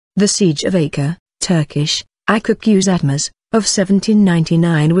The Siege of Acre, Turkish, Akka Kuşatması, of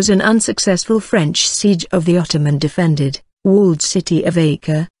 1799 was an unsuccessful French siege of the Ottoman-defended, walled city of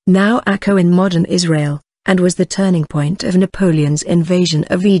Acre, now Akko in modern Israel, and was the turning point of Napoleon's invasion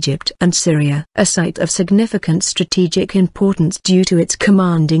of Egypt and Syria. A site of significant strategic importance due to its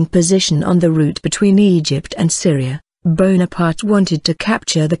commanding position on the route between Egypt and Syria, Bonaparte wanted to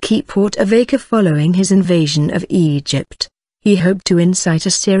capture the key port of Acre following his invasion of Egypt. He hoped to incite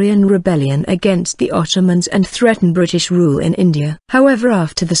a Syrian rebellion against the Ottomans and threaten British rule in India. However,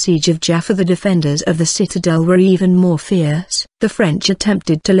 after the Siege of Jaffa, the defenders of the citadel were even more fierce. The French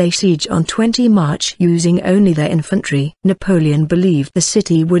attempted to lay siege on 20 March using only their infantry. Napoleon believed the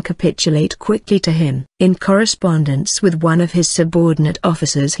city would capitulate quickly to him. In correspondence with one of his subordinate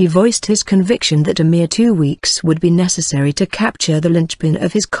officers, he voiced his conviction that a mere 2 weeks would be necessary to capture the linchpin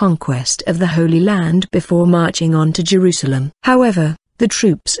of his conquest of the Holy Land before marching on to Jerusalem. However, the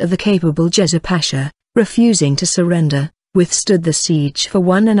troops of the capable Jezza Pasha, refusing to surrender, withstood the siege for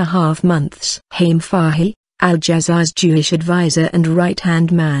 1.5 months. Haim Farhi, Al-Jazza's Jewish advisor and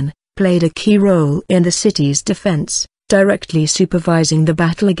right-hand man, played a key role in the city's defense, directly supervising the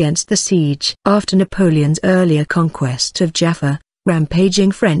battle against the siege. After Napoleon's earlier conquest of Jaffa,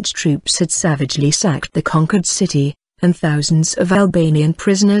 rampaging French troops had savagely sacked the conquered city, and thousands of Albanian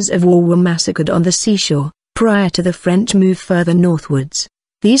prisoners of war were massacred on the seashore, prior to the French move further northwards.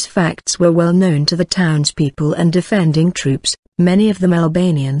 These facts were well known to the townspeople and defending troops, many of them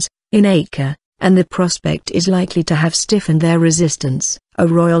Albanians, in Acre, and the prospect is likely to have stiffened their resistance. A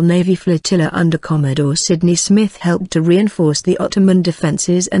Royal Navy flotilla under Commodore Sidney Smith helped to reinforce the Ottoman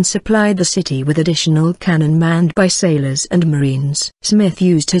defences and supplied the city with additional cannon manned by sailors and marines. Smith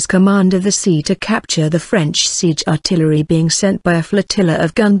used his command of the sea to capture the French siege artillery being sent by a flotilla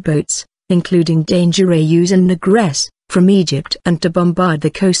of gunboats, including Dangereux and Negresse, from Egypt, and to bombard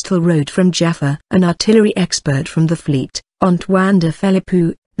the coastal road from Jaffa. An artillery expert from the fleet, Antoine de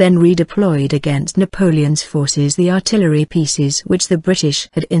Philippot, then redeployed against Napoleon's forces the artillery pieces which the British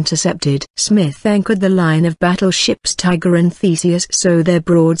had intercepted. Smith anchored the line of battleships Tiger and Theseus so their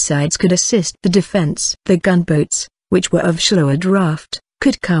broadsides could assist the defense. The gunboats, which were of slower draft,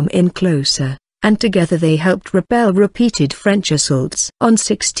 could come in closer, and together they helped repel repeated French assaults. On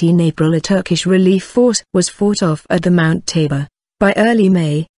 16 April a Turkish relief force was fought off at the Mount Tabor. By early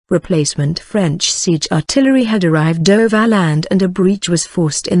May, replacement French siege artillery had arrived overland and a breach was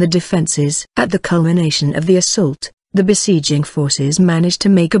forced in the defences. At the culmination of the assault, the besieging forces managed to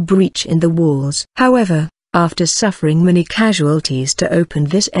make a breach in the walls. However, after suffering many casualties to open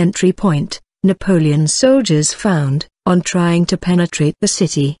this entry point, Napoleon's soldiers found, on trying to penetrate the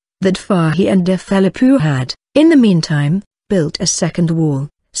city, that Farhi and de Philippot had, in the meantime, built a second wall,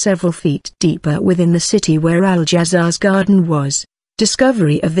 several feet deeper within the city where Al-Jazza's garden was.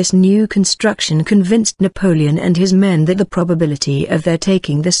 Discovery of this new construction convinced Napoleon and his men that the probability of their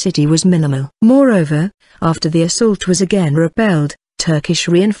taking the city was minimal. Moreover, after the assault was again repelled, Turkish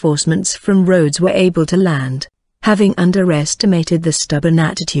reinforcements from Rhodes were able to land. Having underestimated the stubborn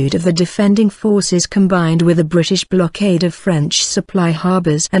attitude of the defending forces combined with a British blockade of French supply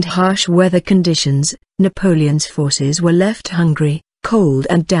harbours and harsh weather conditions, Napoleon's forces were left hungry, cold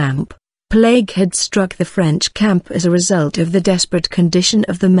and damp. Plague had struck the French camp as a result of the desperate condition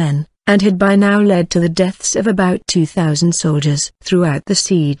of the men, and had by now led to the deaths of about 2,000 soldiers. Throughout the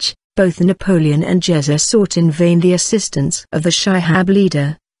siege, both Napoleon and Jezza sought in vain the assistance of the Shihab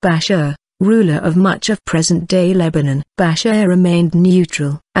leader, Bashar, ruler of much of present-day Lebanon. Bashar remained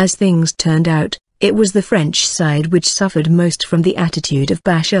neutral. As things turned out, it was the French side which suffered most from the attitude of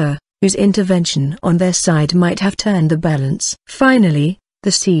Bashar, whose intervention on their side might have turned the balance. Finally,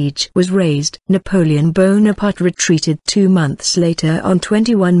 the siege was raised. Napoleon Bonaparte retreated 2 months later on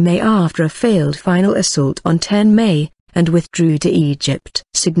 21 May after a failed final assault on 10 May, and withdrew to Egypt.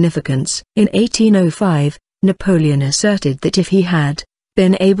 Significance: in 1805, Napoleon asserted that if he had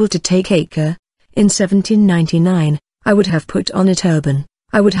been able to take Acre, in 1799, I would have put on a turban,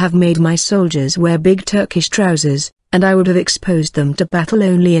 I would have made my soldiers wear big Turkish trousers, and I would have exposed them to battle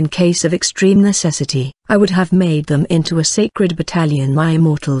only in case of extreme necessity. I would have made them into a sacred battalion, my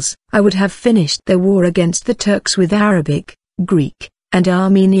immortals. I would have finished their war against the Turks with Arabic, Greek, and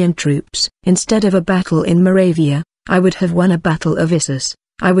Armenian troops. Instead of a battle in Moravia, I would have won a battle of Issus.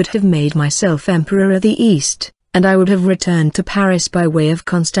 I would have made myself emperor of the East, and I would have returned to Paris by way of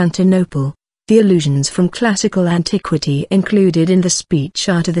Constantinople. The allusions from classical antiquity included in the speech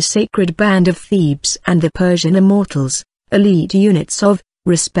are to the sacred band of Thebes and the Persian immortals, elite units of,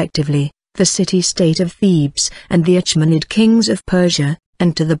 respectively, the city-state of Thebes and the Achaemenid kings of Persia,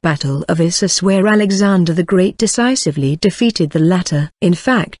 and to the Battle of Issus, where Alexander the Great decisively defeated the latter. In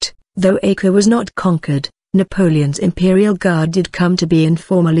fact, though Acre was not conquered, Napoleon's imperial guard did come to be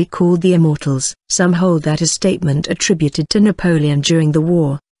informally called the Immortals. Some hold that a statement attributed to Napoleon during the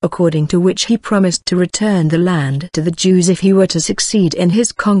war, according to which he promised to return the land to the Jews if he were to succeed in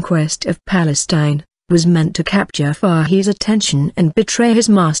his conquest of Palestine, was meant to capture Fahi's attention and betray his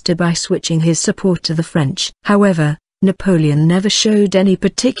master by switching his support to the French. However, Napoleon never showed any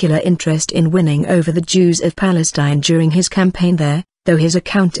particular interest in winning over the Jews of Palestine during his campaign there, though his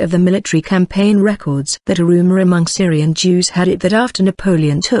account of the military campaign records that a rumor among Syrian Jews had it that after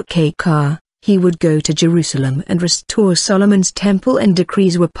Napoleon took Acre, he would go to Jerusalem and restore Solomon's temple, and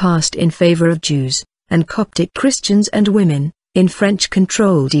decrees were passed in favor of Jews, and Coptic Christians and women, in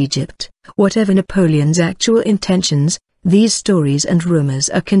French-controlled Egypt. Whatever Napoleon's actual intentions, these stories and rumors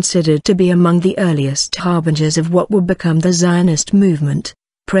are considered to be among the earliest harbingers of what will become the Zionist movement.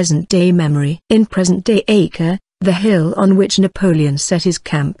 Present-day memory. In present-day Acre, the hill on which Napoleon set his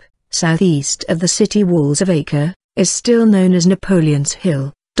camp, southeast of the city walls of Acre, is still known as Napoleon's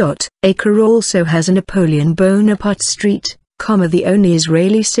Hill. Acre also has a Napoleon Bonaparte Street, the only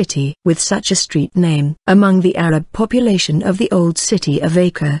Israeli city with such a street name. Among the Arab population of the old city of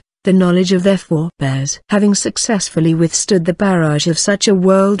Acre, the knowledge of their forebears having successfully withstood the barrage of such a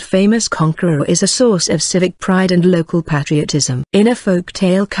world-famous conqueror is a source of civic pride and local patriotism. In a folk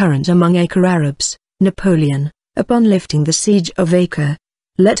tale current among Acre Arabs, Napoleon, upon lifting the siege of Acre,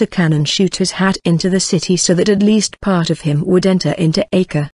 let a cannon shoot his hat into the city so that at least part of him would enter into Acre.